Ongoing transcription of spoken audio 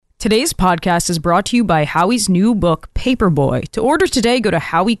Today's podcast is brought to you by Howie's new book, Paperboy. To order today, go to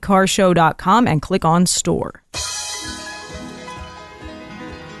howiecarshow.com and click on store.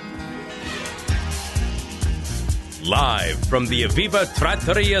 Live from the Aviva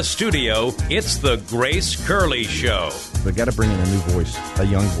Trattoria studio, it's the Grace Curley Show. They've got to bring in a new voice, a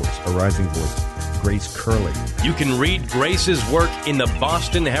young voice, a rising voice. Grace Curley. You can read Grace's work in the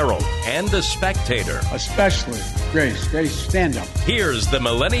Boston Herald and the Spectator. Especially Grace. Grace, stand up. Here's the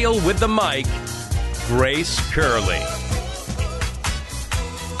millennial with the mic, Grace Curley.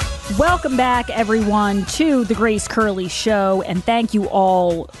 Welcome back, everyone, to the Grace Curley Show, and thank you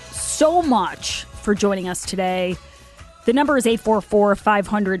all so much for joining us today. The number is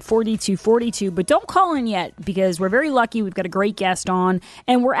 844-500-4242, but don't call in yet because we're very lucky. We've got a great guest on,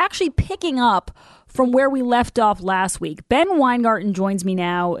 and we're actually picking up from where we left off last week. Ben Weingarten joins me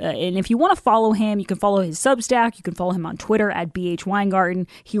now, and if you want to follow him, you can follow his Substack. You can follow him on Twitter at BHWeingarten.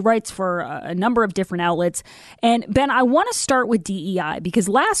 He writes for a number of different outlets. And Ben, I want to start with DEI because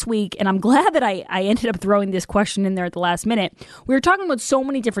last week, and I'm glad that I ended up throwing this question in there at the last minute, we were talking about so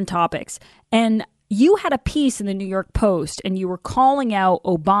many different topics, and you had a piece in the New York Post, and you were calling out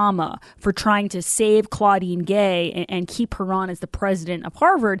Obama for trying to save Claudine Gay and keep her on as the president of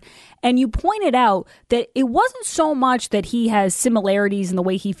Harvard. And you pointed out that it wasn't so much that he has similarities in the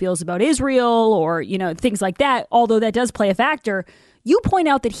way he feels about Israel or, you know, things like that, although that does play a factor. You point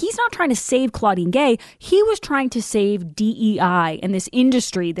out that he's not trying to save Claudine Gay. He was trying to save DEI and this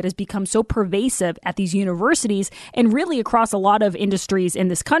industry that has become so pervasive at these universities and really across a lot of industries in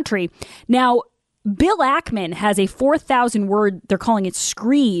this country. Now, Bill Ackman has a 4,000-word, they're calling it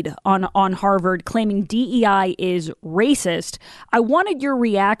screed on Harvard, claiming DEI is racist. I wanted your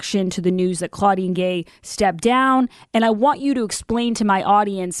reaction to the news that Claudine Gay stepped down, and I want you to explain to my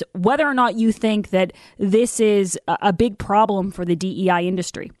audience whether or not you think that this is a big problem for the DEI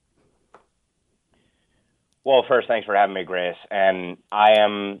industry. Well, first, thanks for having me, Grace. And I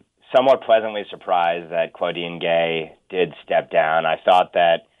am somewhat pleasantly surprised that Claudine Gay did step down. I thought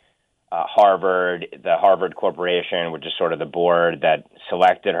that Harvard, the Harvard Corporation, which is sort of the board that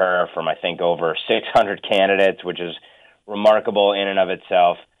selected her from, I think, over 600 candidates, which is remarkable in and of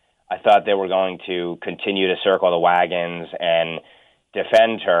itself. I thought they were going to continue to circle the wagons and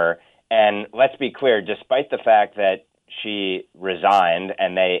defend her. And let's be clear, despite the fact that she resigned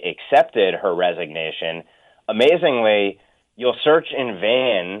and they accepted her resignation, amazingly, you'll search in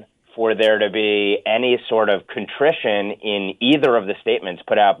vain for there to be any sort of contrition in either of the statements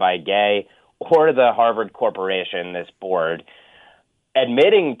put out by Gay or the Harvard Corporation, this board,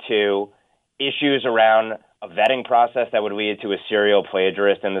 admitting to issues around a vetting process that would lead to a serial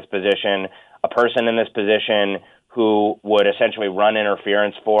plagiarist in this position, a person in this position who would essentially run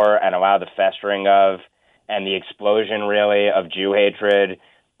interference for and allow the festering of and the explosion, really, of Jew hatred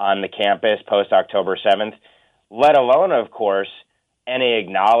on the campus post-October 7th, let alone, of course, any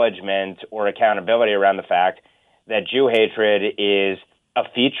acknowledgement or accountability around the fact that Jew hatred is a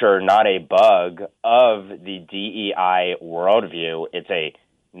feature, not a bug, of the DEI worldview. It's a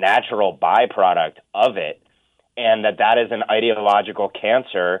natural byproduct of it, and that is an ideological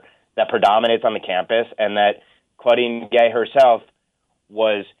cancer that predominates on the campus, and that Claudine Gay herself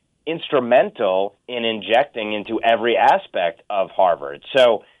was instrumental in injecting into every aspect of Harvard.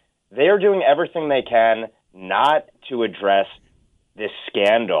 So they are doing everything they can not to address this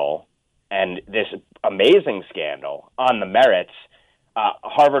scandal and this amazing scandal on the merits.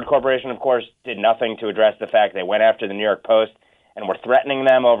 Harvard Corporation, of course, did nothing to address the fact they went after the New York Post and were threatening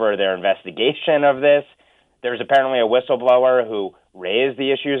them over their investigation of this. There's apparently a whistleblower who raised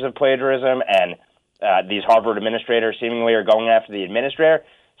the issues of plagiarism, and these Harvard administrators seemingly are going after the administrator.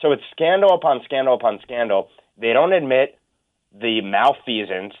 So it's scandal upon scandal upon scandal. They don't admit the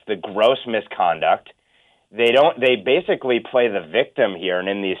malfeasance, the gross misconduct. They basically play the victim here, and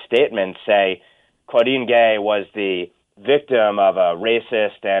in these statements say Claudine Gay was the victim of a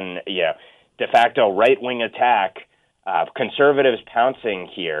racist and de facto right-wing attack, conservatives pouncing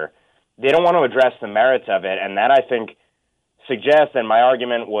here. They don't want to address the merits of it, and that, I think, suggests, and my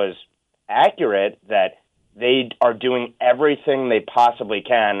argument was accurate, that they are doing everything they possibly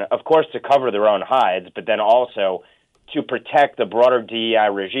can, of course, to cover their own hides, but then also to protect the broader DEI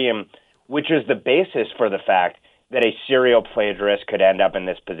regime, which is the basis for the fact that a serial plagiarist could end up in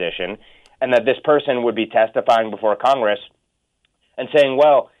this position, and that this person would be testifying before Congress and saying,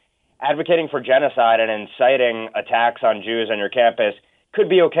 well, advocating for genocide and inciting attacks on Jews on your campus could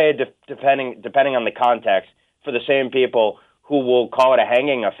be okay depending on the context for the same people who will call it a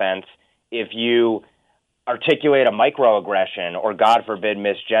hanging offense if you articulate a microaggression or, God forbid,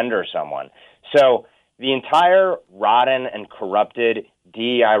 misgender someone. So the entire rotten and corrupted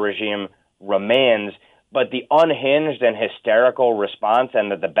DEI regime remains, but the unhinged and hysterical response,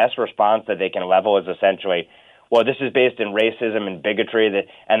 and that the best response that they can level is essentially, well, this is based in racism and bigotry,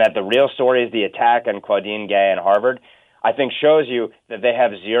 and that the real story is the attack on Claudine Gay and Harvard, I think shows you that they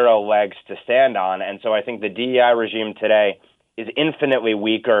have zero legs to stand on. And so I think the DEI regime today is infinitely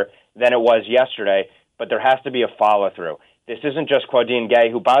weaker than it was yesterday, but there has to be a follow-through. This isn't just Claudine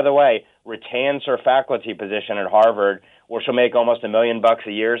Gay, who, by the way, retains her faculty position at Harvard, where she'll make almost $1 million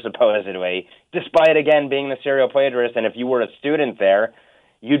a year, supposedly, despite, again, being the serial plagiarist. And if you were a student there,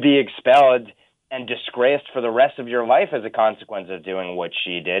 you'd be expelled and disgraced for the rest of your life as a consequence of doing what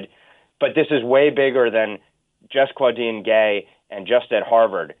she did. But this is way bigger than just Claudine Gay and just at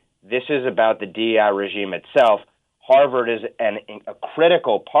Harvard. This is about the DEI regime itself. Harvard is a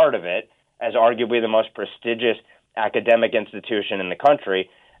critical part of it, as arguably the most prestigious academic institution in the country.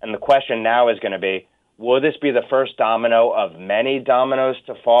 And the question now is going to be, will this be the first domino of many dominoes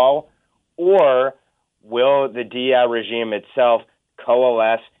to fall, or will the DEI regime itself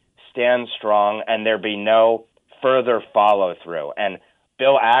coalesce, stand strong, and there be no further follow-through? And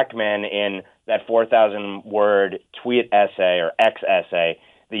Bill Ackman, in that 4,000-word tweet essay or X essay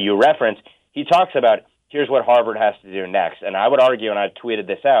that you referenced, he talks about, here's what Harvard has to do next. And I would argue, and I tweeted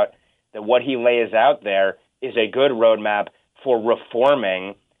this out, that what he lays out there is a good roadmap for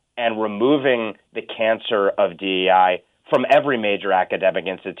reforming and removing the cancer of DEI from every major academic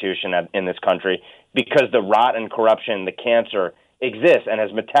institution in this country, because the rot and corruption, the cancer, exists and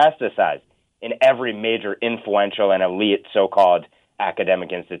has metastasized in every major influential and elite so-called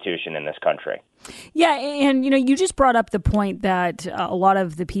academic institution in this country. Yeah, and you just brought up the point that a lot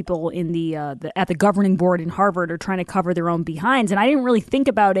of the people in at the governing board in Harvard are trying to cover their own behinds, and I didn't really think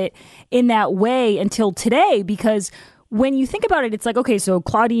about it in that way until today, because when you think about it, it's like, okay, so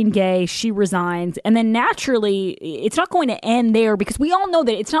Claudine Gay, she resigns, and then naturally, it's not going to end there, because we all know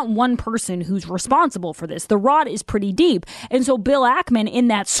that it's not one person who's responsible for this. The rot is pretty deep, and so Bill Ackman, in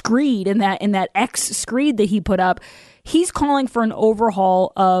that screed, in that X screed that he put up, he's calling for an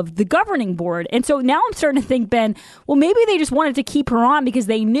overhaul of the governing board. And so now I'm starting to think, Ben, well, maybe they just wanted to keep her on because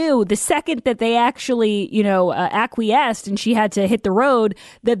they knew the second that they actually, acquiesced and she had to hit the road,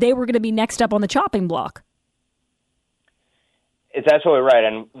 that they were going to be next up on the chopping block. It's absolutely right.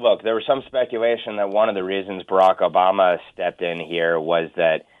 And look, there was some speculation that one of the reasons Barack Obama stepped in here was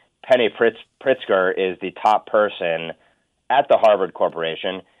that Penny Pritzker is the top person at the Harvard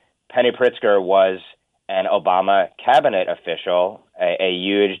Corporation. Penny Pritzker was an Obama cabinet official, a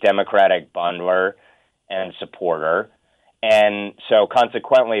huge Democratic bundler and supporter. And so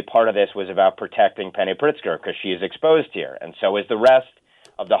consequently, part of this was about protecting Penny Pritzker because she's exposed here. And so is the rest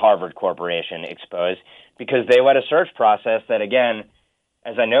of the Harvard Corporation exposed, because they led a search process that, again,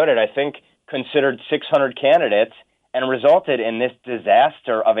 as I noted, I think considered 600 candidates and resulted in this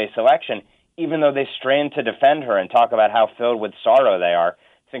disaster of a selection, even though they strained to defend her and talk about how filled with sorrow they are.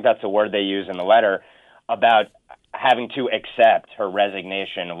 I think that's the word they use in the letter, about having to accept her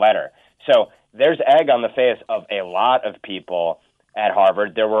resignation letter. So there's egg on the face of a lot of people at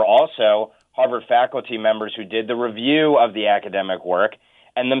Harvard. There were also Harvard faculty members who did the review of the academic work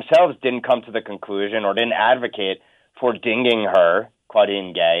and themselves didn't come to the conclusion or didn't advocate for dinging her,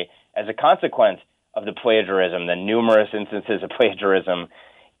 Claudine Gay, as a consequence of the plagiarism, the numerous instances of plagiarism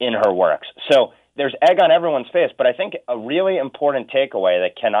in her works. So there's egg on everyone's face, but I think a really important takeaway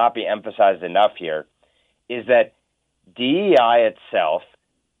that cannot be emphasized enough here is that DEI itself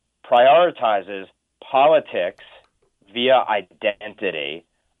prioritizes politics via identity,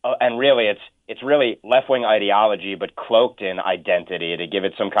 and really it's really left-wing ideology but cloaked in identity to give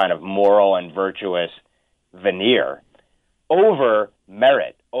it some kind of moral and virtuous veneer, over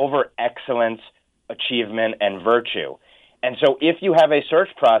merit, over excellence, achievement, and virtue. And so if you have a search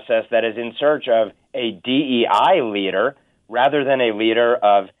process that is in search of a DEI leader rather than a leader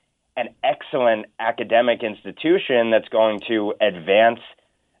of an excellent academic institution that's going to advance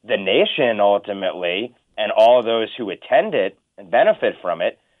the nation ultimately and all those who attend it and benefit from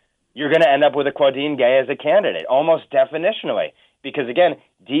it, you're going to end up with a Claudine Gay as a candidate, almost definitionally. Because, again,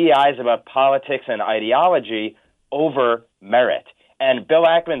 DEI is about politics and ideology over merit. And Bill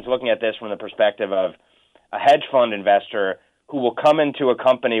Ackman's looking at this from the perspective of a hedge fund investor who will come into a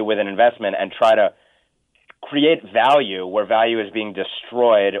company with an investment and try to create value where value is being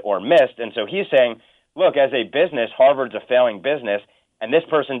destroyed or missed. And so he's saying, look, as a business, Harvard's a failing business, and this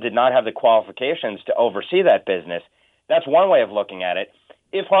person did not have the qualifications to oversee that business. That's one way of looking at it.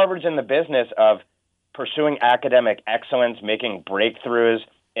 If Harvard's in the business of pursuing academic excellence, making breakthroughs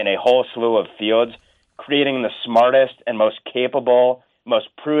in a whole slew of fields, creating the smartest and most capable, most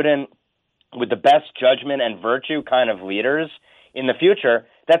prudent, with the best judgment and virtue kind of leaders in the future,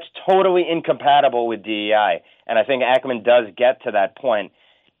 that's totally incompatible with DEI. And I think Ackerman does get to that point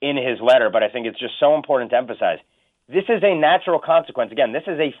in his letter, but I think it's just so important to emphasize. This is a natural consequence. Again, this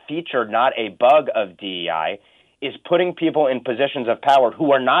is a feature, not a bug of DEI, is putting people in positions of power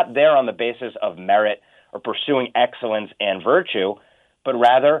who are not there on the basis of merit or pursuing excellence and virtue, but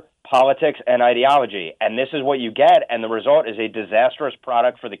rather politics and ideology. And this is what you get, and the result is a disastrous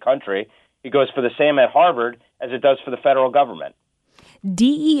product for the country. It goes for the same at Harvard as it does for the federal government.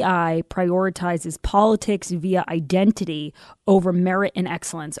 DEI prioritizes politics via identity over merit and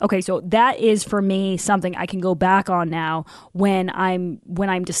excellence. Okay, so that is for me something I can go back on now when I'm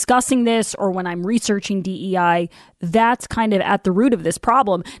discussing this or when I'm researching DEI. That's kind of at the root of this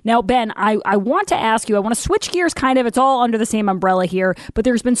problem. Now, Ben, I want to ask you, I want to switch gears kind of. It's all under the same umbrella here, but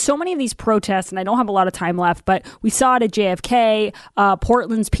there's been so many of these protests, and I don't have a lot of time left, but we saw it at JFK.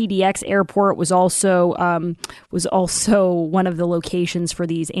 Portland's PDX airport was also one of the locations for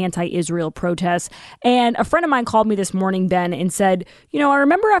these anti-Israel protests. And a friend of mine called me this morning, Ben, and said, I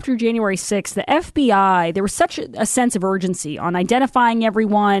remember after January 6th, the FBI, there was such a sense of urgency on identifying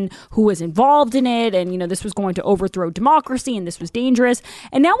everyone who was involved in it. And, this was going to overthrow democracy and this was dangerous.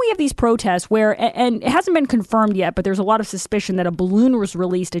 And now we have these protests where, and it hasn't been confirmed yet, but there's a lot of suspicion that a balloon was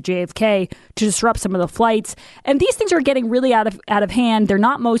released at JFK to disrupt some of the flights. And these things are getting really out of hand. They're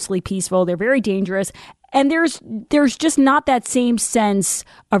not mostly peaceful. They're very dangerous. And there's just not that same sense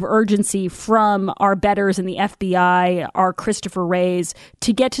of urgency from our betters in the FBI, our Christopher Wrays,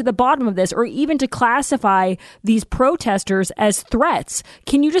 to get to the bottom of this or even to classify these protesters as threats.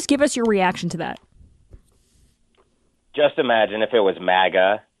 Can you just give us your reaction to that? Just imagine if it was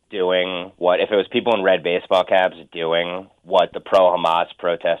MAGA doing if it was people in red baseball caps doing what the pro-Hamas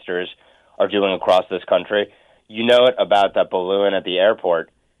protesters are doing across this country. You know it about that balloon at the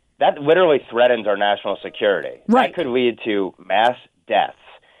airport. That literally threatens our national security. Right. That could lead to mass deaths.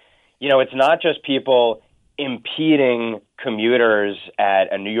 It's not just people impeding commuters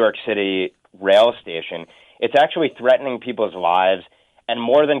at a New York City rail station. It's actually threatening people's lives, and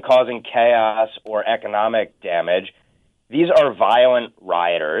more than causing chaos or economic damage, these are violent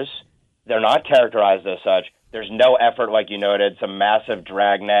rioters. They're not characterized as such. There's no effort, like you noted, some massive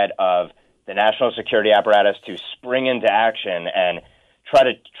dragnet of the national security apparatus to spring into action and try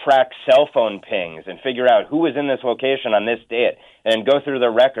to track cell phone pings and figure out who was in this location on this date and go through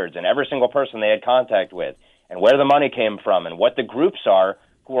their records and every single person they had contact with and where the money came from and what the groups are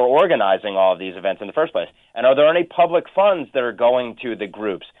who are organizing all of these events in the first place. And are there any public funds that are going to the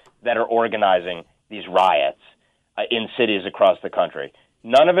groups that are organizing these riots in cities across the country?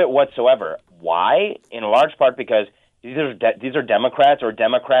 None of it whatsoever. Why? In large part because these are Democrats or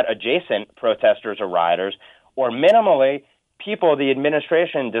Democrat-adjacent protesters or rioters, or minimally people the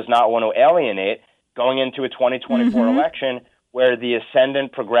administration does not want to alienate going into a 2024 election where the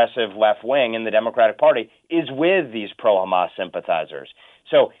ascendant progressive left wing in the Democratic Party is with these pro-Hamas sympathizers.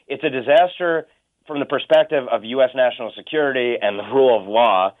 So it's a disaster from the perspective of U.S. national security and the rule of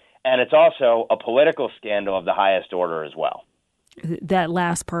law, and it's also a political scandal of the highest order as well. That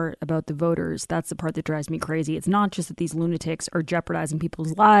last part about the voters, that's the part that drives me crazy. It's not just that these lunatics are jeopardizing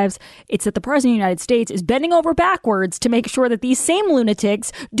people's lives. It's that the president of the United States is bending over backwards to make sure that these same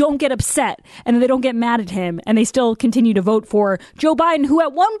lunatics don't get upset and they don't get mad at him and they still continue to vote for Joe Biden, who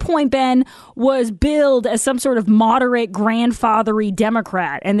at one point, Ben, was billed as some sort of moderate, grandfathery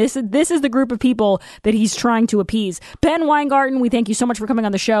Democrat. And this is the group of people that he's trying to appease. Ben Weingarten, we thank you so much for coming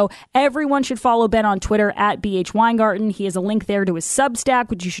on the show. Everyone should follow Ben on Twitter at BH Weingarten. He has a link there to his Substack,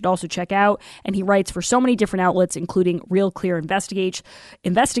 which you should also check out. And he writes for so many different outlets, including Real Clear Investigates,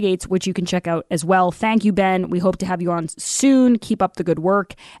 which you can check out as well. Thank you, Ben. We hope to have you on soon. Keep up the good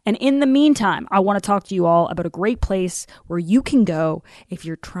work. And in the meantime, I want to talk to you all about a great place where you can go if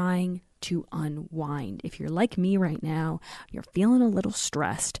you're trying to unwind. If you're like me right now, you're feeling a little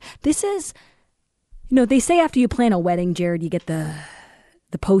stressed. This is, they say after you plan a wedding, Jared, you get the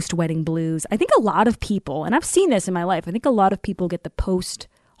post-wedding blues. I think a lot of people, and I've seen this in my life, I think a lot of people get the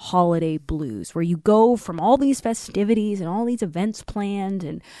post-holiday blues, where you go from all these festivities and all these events planned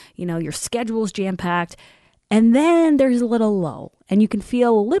and, your schedule's jam-packed, and then there's a little lull, and you can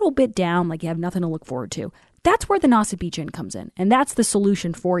feel a little bit down, like you have nothing to look forward to. That's where the Nauset Beach Inn comes in, and that's the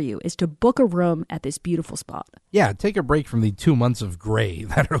solution for you, is to book a room at this beautiful spot. Yeah, take a break from the 2 months of gray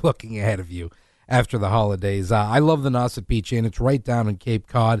that are looking ahead of you after the holidays. I love the Nauset Beach Inn. It's right down in Cape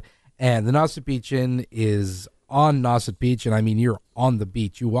Cod, and the Nauset Beach Inn is on Nauset Beach, and I mean you're on the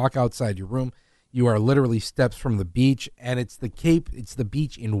beach. You walk outside your room, you are literally steps from the beach, and it's the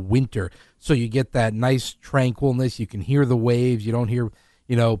beach in winter, so you get that nice tranquilness. You can hear the waves. You don't hear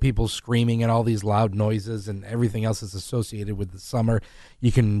people screaming and all these loud noises and everything else that's associated with the summer.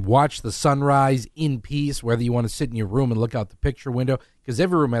 You can watch the sunrise in peace, whether you want to sit in your room and look out the picture window, because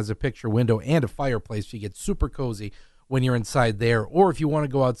every room has a picture window and a fireplace. So you get super cozy when you're inside there. Or if you want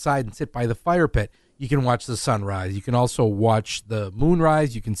to go outside and sit by the fire pit, you can watch the sunrise. You can also watch the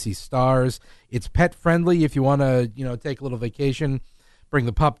moonrise. You can see stars. It's pet friendly. If you want to, take a little vacation, bring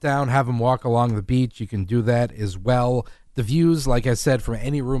the pup down, have him walk along the beach, you can do that as well. The views, like I said, from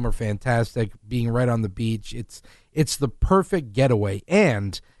any room are fantastic. Being right on the beach, it's the perfect getaway.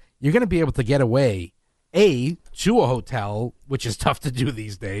 And you're going to be able to get away, A, to a hotel, which is tough to do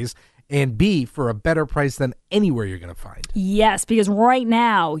these days, and B, for a better price than anywhere you're going to find. Yes, because right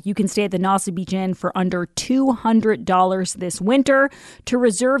now you can stay at the Nauset Beach Inn for under $200 this winter. To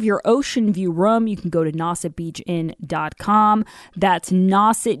reserve your ocean view room, you can go to nausetbeachinn.com. That's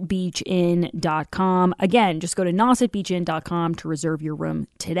nausetbeachinn.com. Again, just go to nausetbeachinn.com to reserve your room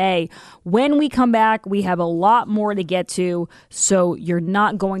today. When we come back, we have a lot more to get to, so you're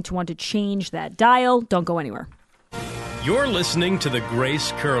not going to want to change that dial. Don't go anywhere. You're listening to The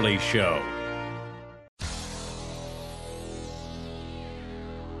Grace Curley Show.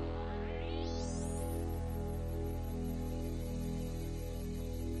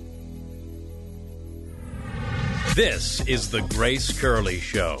 This is The Grace Curley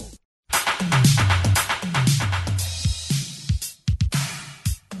Show.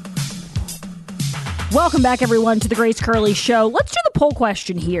 Welcome back, everyone, to the Grace Curley Show. Let's do the poll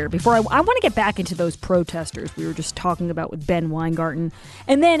question here before I want to get back into those protesters we were just talking about with Ben Weingarten.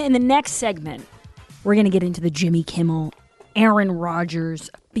 And then in the next segment, we're going to get into the Jimmy Kimmel, Aaron Rodgers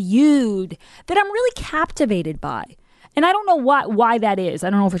feud that I'm really captivated by. And I don't know why that is. I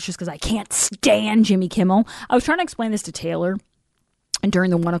don't know if it's just because I can't stand Jimmy Kimmel. I was trying to explain this to Taylor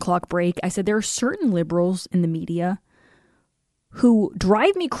during the 1 o'clock break. I said there are certain liberals in the media who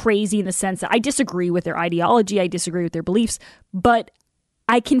drive me crazy in the sense that I disagree with their ideology, I disagree with their beliefs, but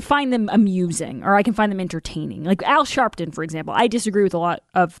I can find them amusing or I can find them entertaining. Like Al Sharpton, for example. I disagree with a lot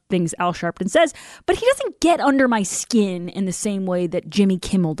of things Al Sharpton says, but he doesn't get under my skin in the same way that Jimmy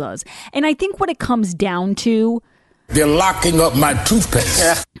Kimmel does. And I think what it comes down to... They're locking up my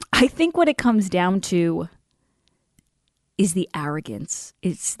toothpaste. I think what it comes down to is the arrogance.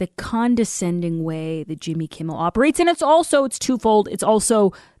 It's the condescending way that Jimmy Kimmel operates. And it's twofold. It's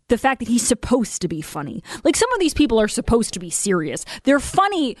also the fact that he's supposed to be funny. Like some of these people are supposed to be serious. They're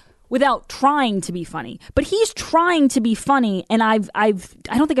funny without trying to be funny. But he's trying to be funny. And I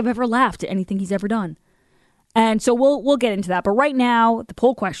don't think I've ever laughed at anything he's ever done. And so we'll get into that. But right now, the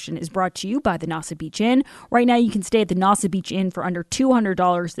poll question is brought to you by the Nauset Beach Inn. Right now, you can stay at the Nauset Beach Inn for under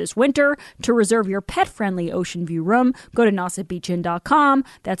 $200 this winter. To reserve your pet-friendly ocean view room, go to nausetbeachinn.com.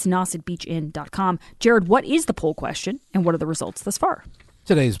 That's nausetbeachinn.com. Jared, what is the poll question, and what are the results thus far?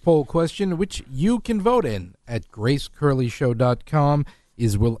 Today's poll question, which you can vote in at gracecurleyshow.com,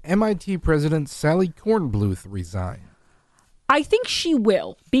 is will MIT President Sally Kornbluth resign? I think she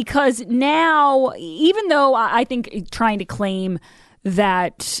will, because now, even though I think trying to claim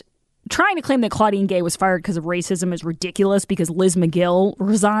that Claudine Gay was fired because of racism is ridiculous because Liz McGill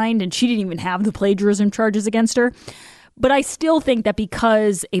resigned and she didn't even have the plagiarism charges against her. But I still think that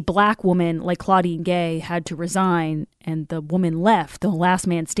because a black woman like Claudine Gay had to resign and the woman left, the last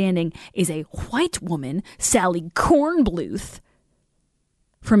man standing is a white woman, Sally Kornbluth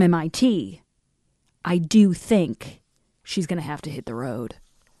from MIT, I do think she's going to have to hit the road.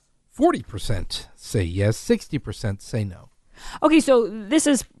 40% say yes, 60% say no. Okay, so this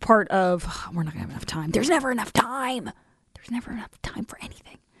is part of, we're not going to have enough time. There's never enough time. There's never enough time for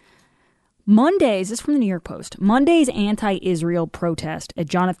anything. Mondays, this is from the New York Post, Monday's anti-Israel protest at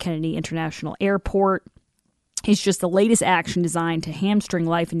John F. Kennedy International Airport is just the latest action designed to hamstring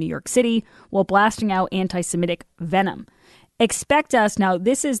life in New York City while blasting out anti-Semitic venom. Expect us, now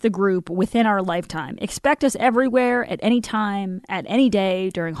this is the group within our lifetime, expect us everywhere, at any time, at any day,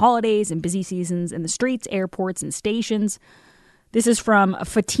 during holidays and busy seasons, in the streets, airports, and stations. This is from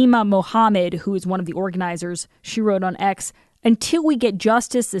Fatima Mohammed, who is one of the organizers. She wrote on X, "Until we get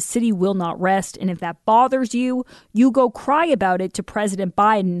justice, the city will not rest, and if that bothers you, you go cry about it to President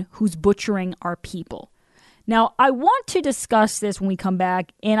Biden, who's butchering our people." Now, I want to discuss this when we come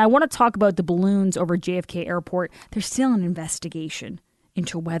back, and I want to talk about the balloons over JFK Airport. There's still an investigation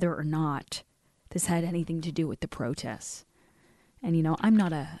into whether or not this had anything to do with the protests. And, you know, I'm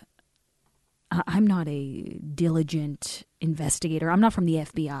not a diligent investigator. I'm not from the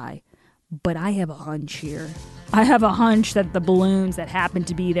FBI, but I have a hunch here. I have a hunch that the balloons that happened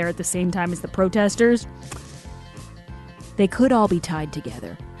to be there at the same time as the protesters, they could all be tied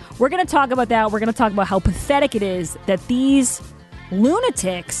together. We're going to talk about that. We're going to talk about how pathetic it is that these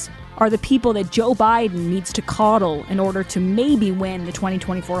Lunatics are the people that Joe Biden needs to coddle in order to maybe win the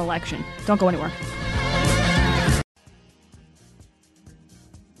 2024 election. Don't go anywhere.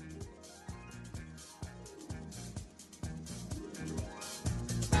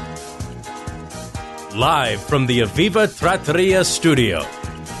 Live from the Aviva Trattoria studio.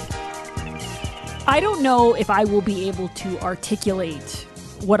 I don't know if I will be able to articulate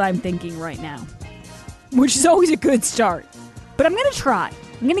what I'm thinking right now, which is always a good start. But I'm going to try.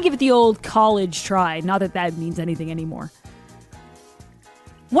 I'm going to give it the old college try. Not that that means anything anymore.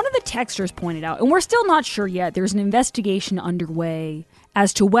 One of the texters pointed out, and we're still not sure yet, there's an investigation underway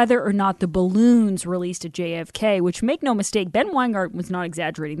as to whether or not the balloons released at JFK, which, make no mistake, Ben Weingarten was not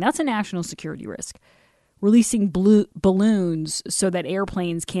exaggerating. That's a national security risk. Releasing balloons so that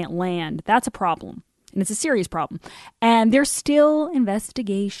airplanes can't land, that's a problem. And it's a serious problem. And there's still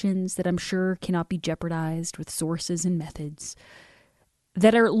investigations that I'm sure cannot be jeopardized with sources and methods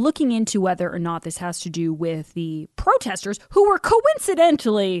that are looking into whether or not this has to do with the protesters who were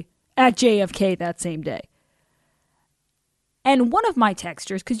coincidentally at JFK that same day. And one of my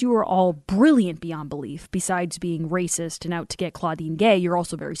texters, because you were all brilliant beyond belief, besides being racist and out to get Claudine Gay, you're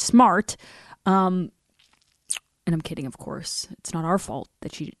also very smart. And I'm kidding, of course. It's not our fault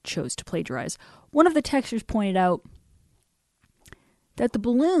that she chose to plagiarize. One of the texters pointed out that the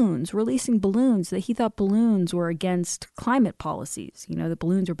balloons, releasing balloons, that he thought balloons were against climate policies. You know, the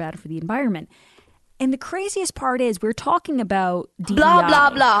balloons are bad for the environment. And the craziest part is we're talking about DEI. Blah,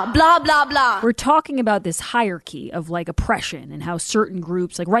 blah, blah, blah, blah, blah. We're talking about this hierarchy of like oppression and how certain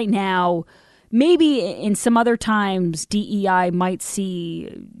groups, like right now, maybe in some other times, DEI might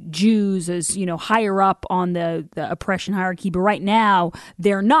see Jews as, you know, higher up on the oppression hierarchy. But right now,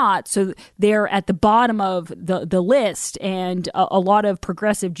 they're not. So they're at the bottom of the list. And a lot of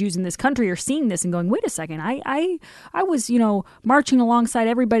progressive Jews in this country are seeing this and going, wait a second, I was, you know, marching alongside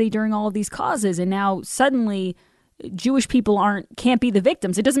everybody during all of these causes. And now suddenly Jewish people can't be the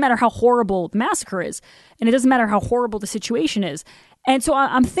victims. It doesn't matter how horrible the massacre is. And it doesn't matter how horrible the situation is. And so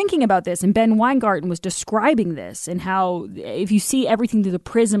I'm thinking about this, and Ben Weingarten was describing this and how if you see everything through the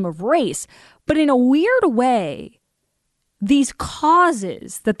prism of race, but in a weird way, these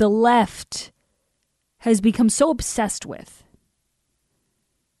causes that the left has become so obsessed with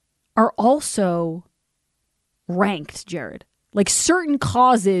are also ranked, Jared. Like certain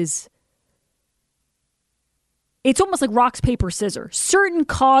causes, it's almost like rocks, paper, scissors. Certain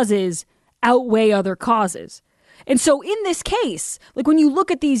causes outweigh other causes. And so in this case, like when you look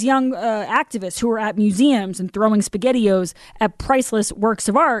at these young activists who are at museums and throwing SpaghettiOs at priceless works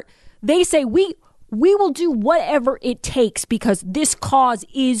of art, they say, we will do whatever it takes because this cause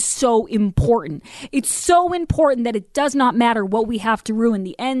is so important. It's so important that it does not matter what we have to ruin.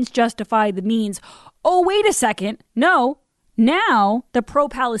 The ends justify the means. Oh, wait a second. No. Now the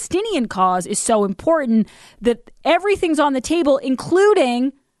pro-Palestinian cause is so important that everything's on the table,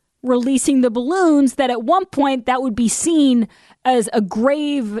 including releasing the balloons, that at one point that would be seen as a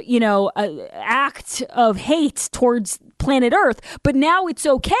grave, you know, act of hate towards planet Earth. But now it's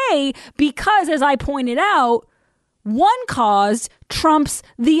okay because, as I pointed out, one cause trumps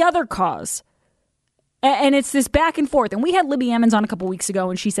the other cause. And it's this back and forth. And we had Libby Emmons on a couple weeks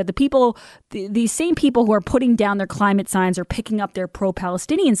ago, and she said these same people who are putting down their climate signs are picking up their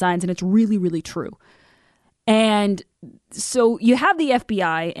pro-Palestinian signs, and it's really, really true. And so you have the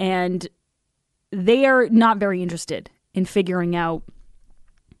FBI, and they are not very interested in figuring out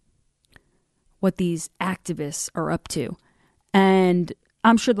what these activists are up to. And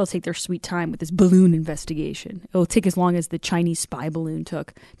I'm sure they'll take their sweet time with this balloon investigation. It'll take as long as the Chinese spy balloon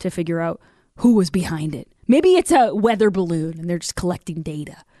took to figure out who was behind it. Maybe it's a weather balloon and they're just collecting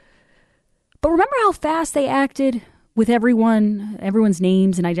data. But remember how fast they acted with everyone's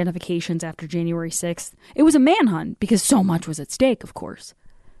names and identifications after January 6th? It was a manhunt because so much was at stake, of course.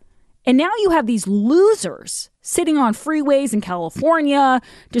 And now you have these losers sitting on freeways in California,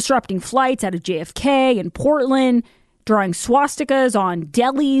 disrupting flights out of JFK and Portland, drawing swastikas on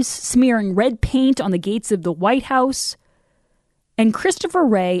delis, smearing red paint on the gates of the White House. And Christopher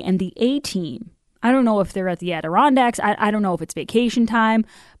Wray and the A-Team, I don't know if they're at the Adirondacks, I don't know if it's vacation time,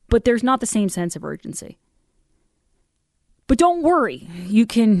 but there's not the same sense of urgency. But don't worry, you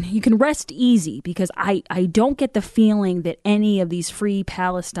can rest easy because I don't get the feeling that any of these Free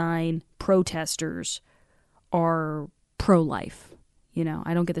Palestine protesters are pro-life. You know,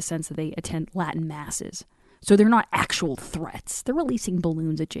 I don't get the sense that they attend Latin masses. So they're not actual threats. They're releasing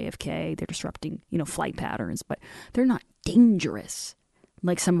balloons at JFK. They're disrupting, you know, flight patterns, but they're not dangerous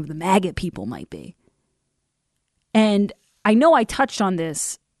like some of the MAGA people might be. And I know I touched on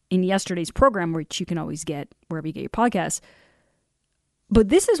this in yesterday's program, which you can always get wherever you get your podcasts. But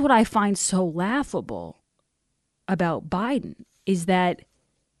this is what I find so laughable about Biden, is that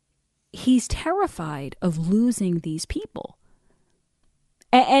he's terrified of losing these people.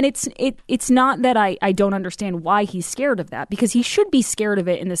 And it's not that I don't understand why he's scared of that, because he should be scared of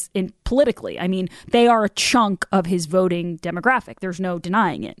it in politically. I mean, they are a chunk of his voting demographic. There's no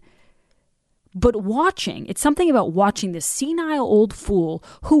denying it. But it's something about watching this senile old fool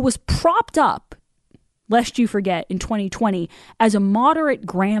who was propped up, lest you forget, in 2020 as a moderate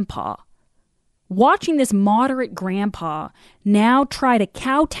grandpa. Watching this moderate grandpa now try to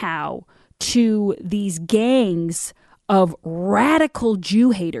kowtow to these gangs of radical Jew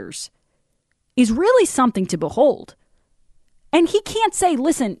haters is really something to behold. And he can't say,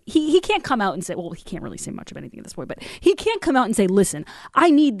 listen, he can't come out and say, well, he can't really say much of anything at this point, but he can't come out and say, listen,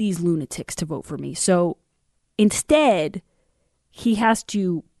 I need these lunatics to vote for me. So instead, he has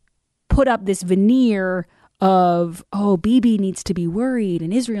to put up this veneer of, oh, Bibi needs to be worried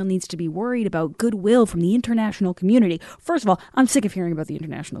and Israel needs to be worried about goodwill from the international community. First of all, I'm sick of hearing about the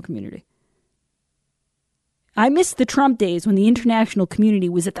international community. I miss the Trump days when the international community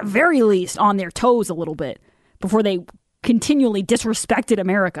was at the very least on their toes a little bit before they continually disrespected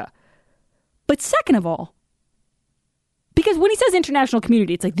America. But second of all, because when he says international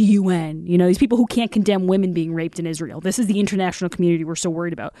community, it's like the UN, these people who can't condemn women being raped in Israel. This is the international community we're so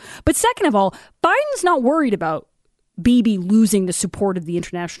worried about. But second of all, Biden's not worried about Bibi losing the support of the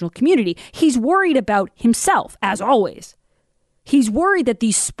international community. He's worried about himself, as always. He's worried that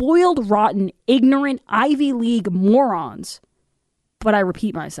these spoiled, rotten, ignorant Ivy League morons, but I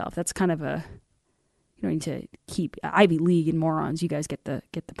repeat myself, that's kind of a, you don't need to keep Ivy League and morons. You guys get the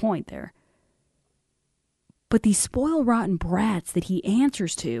point there. But these spoiled, rotten brats that he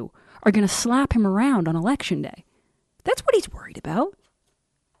answers to are going to slap him around on Election Day. That's what he's worried about.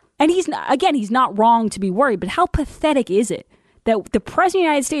 And he's not wrong to be worried, but how pathetic is it that the President of the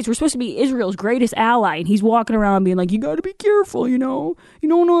United States, we're supposed to be Israel's greatest ally, and he's walking around being like, you got to be careful, you don't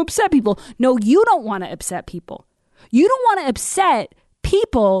want to upset people. No, you don't want to upset people. You don't want to upset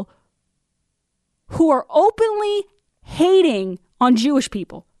people who are openly hating on Jewish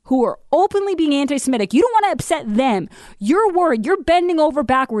people, who are openly being anti-Semitic. You don't want to upset them. You're worried. You're bending over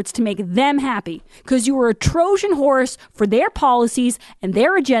backwards to make them happy because you were a Trojan horse for their policies and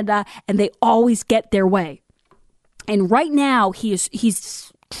their agenda, and they always get their way. And right now,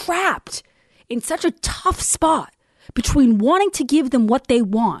 he's trapped in such a tough spot between wanting to give them what they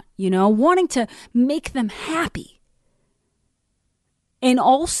want, wanting to make them happy, and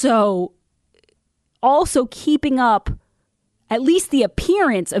also keeping up at least the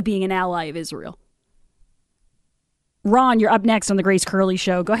appearance of being an ally of Israel. Ron, you're up next on the Grace Curley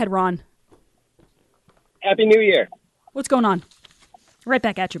Show. Go ahead, Ron. Happy New Year. What's going on? Right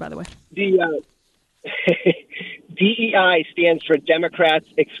back at you, by the way. The DEI stands for Democrats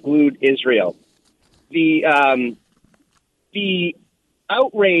Exclude Israel. The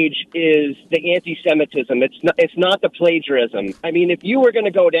outrage is the anti-Semitism. It's not the plagiarism. I mean, if you were going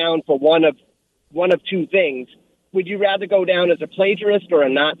to go down for one of two things, would you rather go down as a plagiarist or a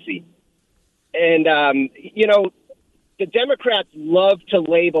Nazi? And the Democrats love to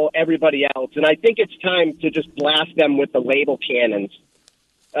label everybody else, and I think it's time to just blast them with the label cannons.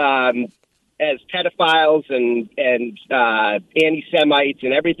 As pedophiles and anti-Semites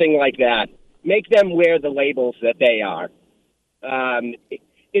and everything like that. Make them wear the labels that they are.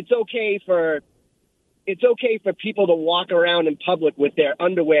 It's okay for people to walk around in public with their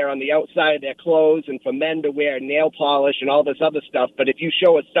underwear on the outside of their clothes, and for men to wear nail polish and all this other stuff. But if you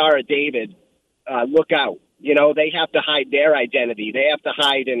show a Star of David, look out. They have to hide their identity. They have to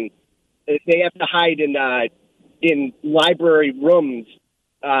hide in library rooms.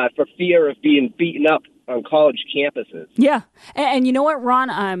 For fear of being beaten up on college campuses. Yeah. And you know what,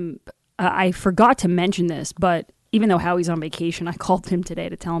 Ron? I forgot to mention this, but even though Howie's on vacation, I called him today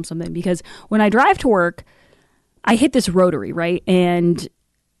to tell him something, because when I drive to work, I hit this rotary, right? And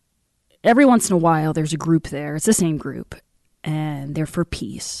every once in a while, there's a group there. It's the same group, and they're for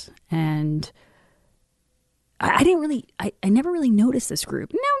peace. And I never really noticed this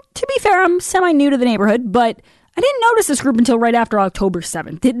group. Now, to be fair, I'm semi-new to the neighborhood, but I didn't notice this group until right after October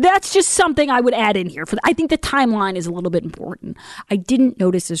 7th. That's just something I would add in here. I think the timeline is a little bit important. I didn't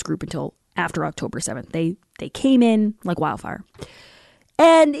notice this group until after October 7th. They came in like wildfire.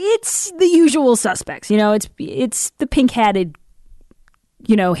 And it's the usual suspects. It's the pink-hatted,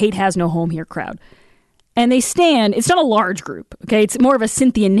 hate has no home here crowd. And they stand, it's not a large group, okay? It's more of a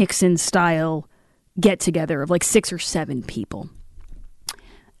Cynthia Nixon style get-together of like 6 or 7 people.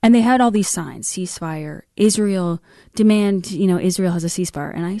 And they had all these signs: ceasefire, Israel, demand, Israel has a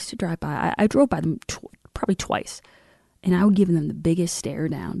ceasefire. And I used to drive by. I drove by them probably twice. And I would give them the biggest stare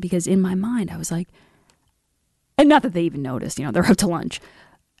down because in my mind I was like, and not that they even noticed, they're out to lunch.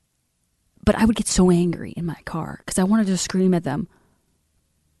 But I would get so angry in my car because I wanted to scream at them.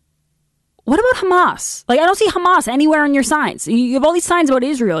 What about Hamas? I don't see Hamas anywhere in your signs. You have all these signs about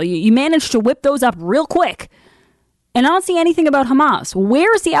Israel. You managed to whip those up real quick. And I don't see anything about Hamas.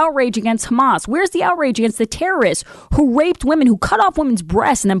 Where's the outrage against Hamas? Where's the outrage against the terrorists who raped women, who cut off women's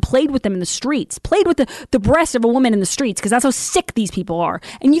breasts and then played with them in the streets? Played with the breast of a woman in the streets because that's how sick these people are.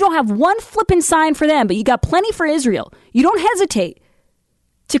 And you don't have one flippin' sign for them, but you got plenty for Israel. You don't hesitate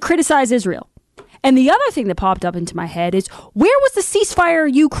to criticize Israel. And the other thing that popped up into my head is, where was the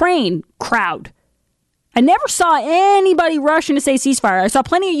ceasefire Ukraine crowd? I never saw anybody rushing to say ceasefire. I saw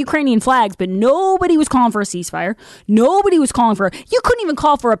plenty of Ukrainian flags, but nobody was calling for a ceasefire. Nobody was calling for you couldn't even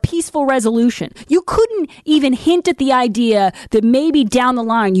call for a peaceful resolution. You couldn't even hint at the idea that maybe down the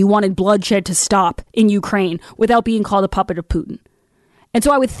line you wanted bloodshed to stop in Ukraine without being called a puppet of Putin. And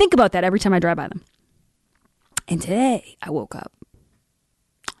so I would think about that every time I drive by them. And today I woke up,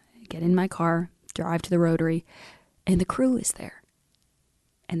 get in my car, drive to the Rotary, and the crew is there.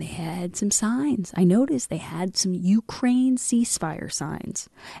 And they had some signs. I noticed they had some Ukraine ceasefire signs.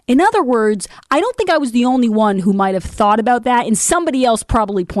 In other words, I don't think I was the only one who might have thought about that, and somebody else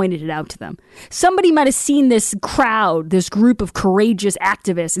probably pointed it out to them. Somebody might have seen this crowd, this group of courageous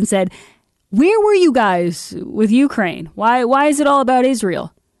activists, and said, where were you guys with Ukraine? Why is it all about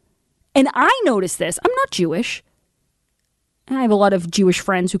Israel? And I noticed this. I'm not Jewish. I have a lot of Jewish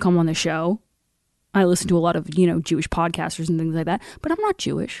friends who come on the show. I listen to a lot of, Jewish podcasters and things like that, but I'm not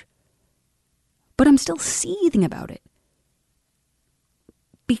Jewish. But I'm still seething about it.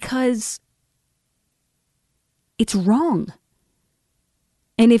 Because it's wrong.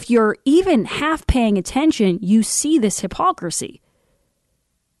 And if you're even half paying attention, you see this hypocrisy.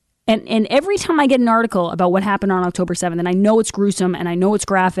 And every time I get an article about what happened on October 7th, and I know it's gruesome, and I know it's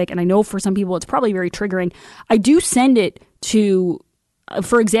graphic, and I know for some people it's probably very triggering, I do send it to,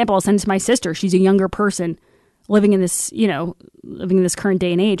 for example, I'll send it to my sister. She's a younger person living in this, living in this current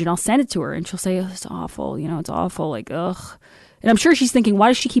day and age, and I'll send it to her, and she'll say, oh, it's awful, it's awful, ugh. And I'm sure she's thinking, why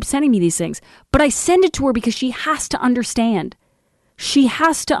does she keep sending me these things? But I send it to her because she has to understand. She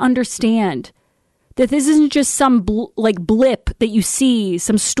has to understand that this isn't just some blip that you see,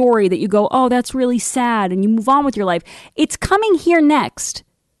 some story that you go, oh, that's really sad, and you move on with your life. It's coming here next.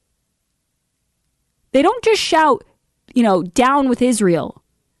 They don't just shout, down with Israel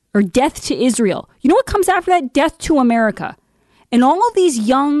or death to Israel. You know what comes after that? Death to America. And all of these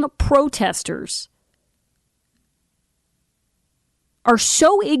young protesters are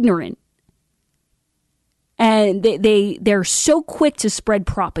so ignorant, and they're so quick to spread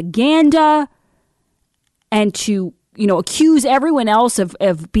propaganda and to, accuse everyone else of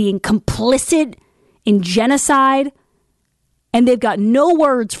being complicit in genocide. And they've got no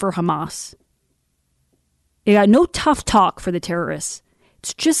words for Hamas. They got no tough talk for the terrorists.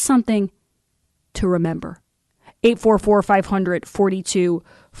 It's just something to remember.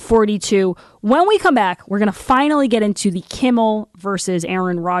 844-500-4242. When we come back, we're going to finally get into the Kimmel versus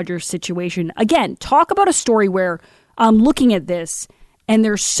Aaron Rodgers situation. Again, talk about a story where I'm looking at this, and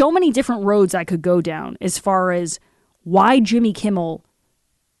there's so many different roads I could go down as far as why Jimmy Kimmel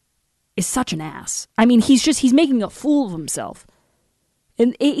is such an ass. I mean, he's making a fool of himself.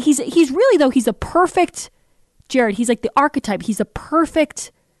 And he's really, though, he's a perfect, Jared, he's like the archetype. He's a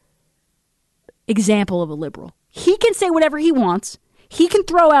perfect example of a liberal. He can say whatever he wants. He can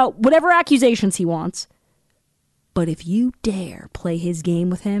throw out whatever accusations he wants. But if you dare play his game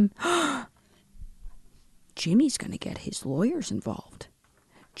with him, Jimmy's going to get his lawyers involved.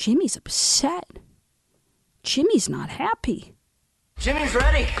 Jimmy's upset. Jimmy's not happy. Jimmy's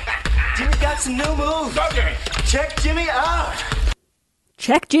ready. Jimmy's got some new moves. Okay. Check Jimmy out.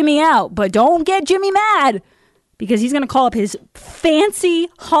 Check Jimmy out, but don't get Jimmy mad, because he's going to call up his fancy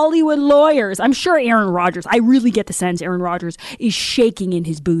Hollywood lawyers. I'm sure Aaron Rodgers, I really get the sense Aaron Rodgers is shaking in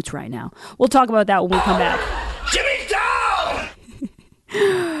his boots right now. We'll talk about that when we come back. Jimmy's down!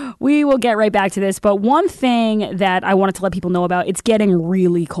 We will get right back to this, but one thing that I wanted to let people know about, it's getting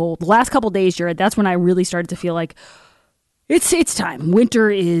really cold. The last couple days, Jared, that's when I really started to feel like it's time.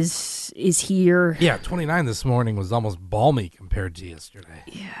 Winter is here. Yeah, 29 this morning was almost balmy compared to yesterday.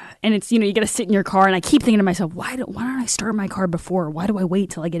 Yeah, and it's, you got to sit in your car, and I keep thinking to myself, why don't I start my car before? Why do I wait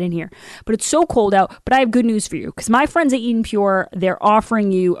till I get in here? But it's so cold out. But I have good news for you, because my friends at Eden Pure, they're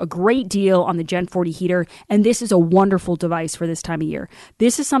offering you a great deal on the Gen 40 heater, and this is a wonderful device for this time of year.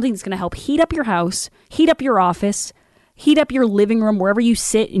 This is something that's going to help heat up your house, heat up your office, heat up your living room, wherever you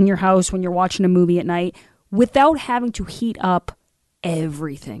sit in your house when you're watching a movie at night, without having to heat up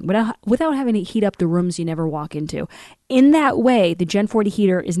everything without having to heat up the rooms you never walk into. In that way, the Gen 40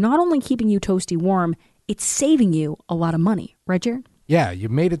 heater is not only keeping you toasty warm, it's saving you a lot of money. Right, Jared? Yeah, you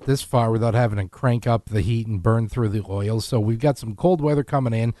made it this far without having to crank up the heat and burn through the oil. So we've got some cold weather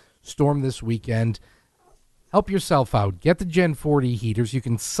coming in, storm this weekend. Help yourself out. Get the Gen 40 heaters. You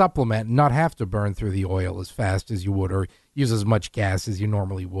can supplement and not have to burn through the oil as fast as you would or use as much gas as you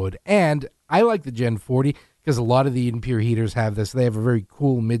normally would. And I like the Gen 40 because a lot of the Eden Pure heaters have this. They have a very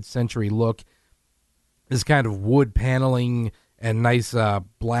cool mid-century look. This kind of wood paneling and nice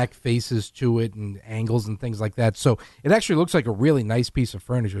black faces to it and angles and things like that. So it actually looks like a really nice piece of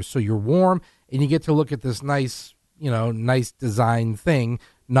furniture. So you're warm and you get to look at this nice, nice design thing,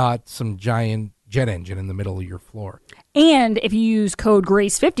 not some giant jet engine in the middle of your floor. And if you use code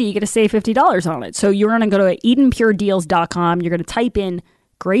GRACE50, you get to save $50 on it. So you're going to go to EdenPureDeals.com. You're going to type in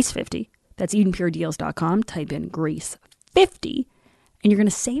GRACE50. That's EdenPureDeals.com. Type in GRACE50. And you're going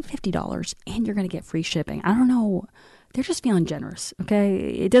to save $50 and you're going to get free shipping. I don't know. They're just feeling generous, okay?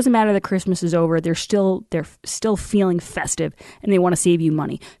 It doesn't matter that Christmas is over. They're still feeling festive, and they want to save you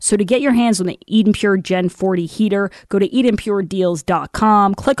money. So to get your hands on the Eden Pure Gen 40 heater, go to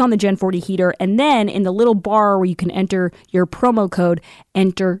EdenPureDeals.com, click on the Gen 40 heater, and then in the little bar where you can enter your promo code,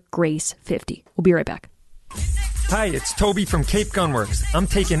 enter GRACE50. We'll be right back. Hi, it's Toby from Cape Gunworks. I'm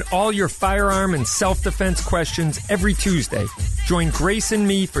taking all your firearm and self-defense questions every Tuesday. Join Grace and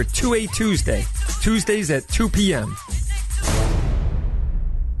me for 2A Tuesday, Tuesdays at 2 p.m.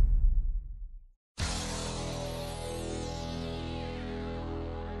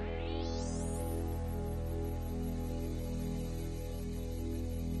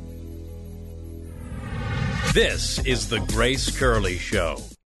 This is the Grace Curley Show.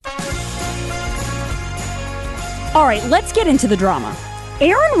 All right, let's get into the drama.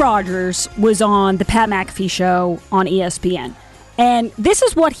 Aaron Rodgers was on the Pat McAfee show on ESPN, and this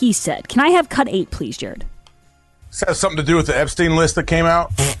is what he said. Can I have cut 8, please, Jared? This has something to do with the Epstein list that came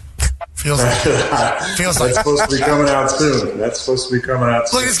out? Feels like That's supposed to be coming out soon.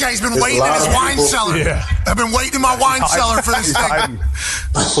 Look, this guy's been waiting in his wine cellar. Yeah. I've been waiting in my wine cellar for this thing.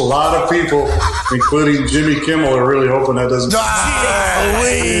 A lot of people, including Jimmy Kimmel, are really hoping that doesn't.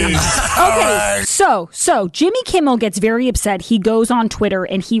 Okay, so Jimmy Kimmel gets very upset. He goes on Twitter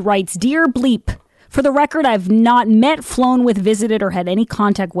and he writes, "Dear Bleep, for the record, I've not met, flown with, visited, or had any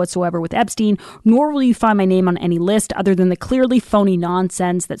contact whatsoever with Epstein, nor will you find my name on any list other than the clearly phony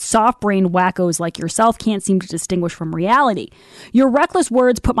nonsense that soft-brained wackos like yourself can't seem to distinguish from reality. Your reckless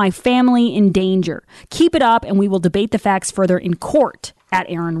words put my family in danger. Keep it up, and we will debate the facts further in court." At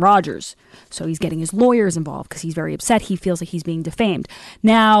Aaron Rodgers. So he's getting his lawyers involved because he's very upset. He feels like he's being defamed.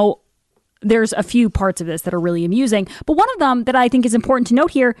 Now, there's a few parts of this that are really amusing, but one of them that I think is important to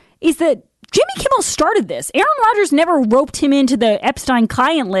note here is that Jimmy Kimmel started this. Aaron Rodgers never roped him into the Epstein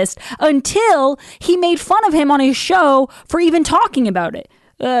client list until he made fun of him on his show for even talking about it.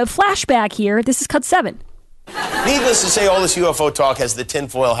 Flashback here. This is cut 7. Needless to say, all this UFO talk has the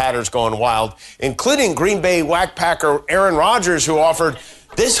tinfoil hatters going wild, including Green Bay whackpacker Aaron Rodgers, who offered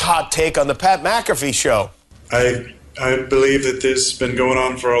this hot take on the Pat McAfee show. I believe that this has been going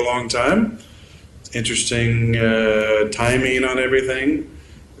on for a long time. Interesting timing on everything.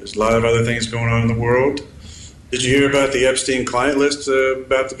 There's a lot of other things going on in the world. Did you hear about the Epstein client list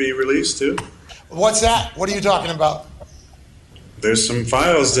about to be released too? What's that? What are you talking about? There's some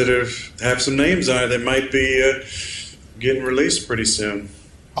files that have some names on it that might be getting released pretty soon.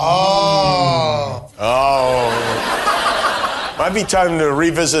 Oh. Might be time to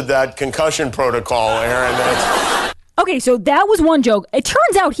revisit that concussion protocol, Aaron. Okay, so that was one joke. It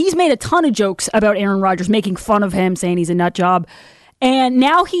turns out he's made a ton of jokes about Aaron Rodgers, making fun of him, saying he's a nut job. And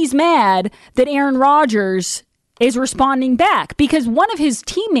now he's mad that Aaron Rodgers is responding back because one of his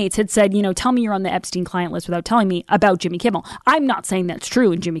teammates had said, tell me you're on the Epstein client list without telling me about Jimmy Kimmel. I'm not saying that's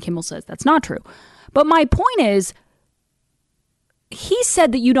true, and Jimmy Kimmel says that's not true. But my point is, he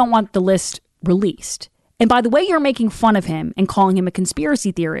said that you don't want the list released. And by the way, you're making fun of him and calling him a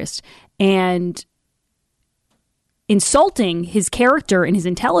conspiracy theorist and insulting his character and his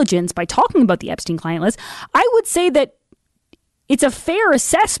intelligence by talking about the Epstein client list. I would say that it's a fair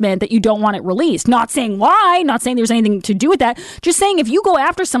assessment that you don't want it released. Not saying why, not saying there's anything to do with that. Just saying if you go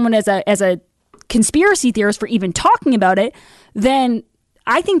after someone as a conspiracy theorist for even talking about it, then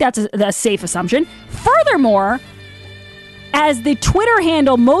I think that's a safe assumption. Furthermore, as the Twitter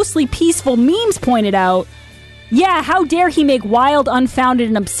handle Mostly Peaceful Memes pointed out, yeah, how dare he make wild, unfounded,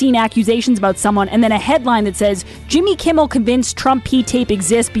 and obscene accusations about someone, and then a headline that says, Jimmy Kimmel convinced Trump P-tape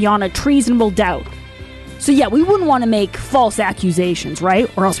exists beyond a treasonable doubt. So yeah, we wouldn't want to make false accusations, right?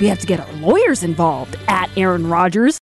 Or else we have to get our lawyers involved at Aaron Rodgers.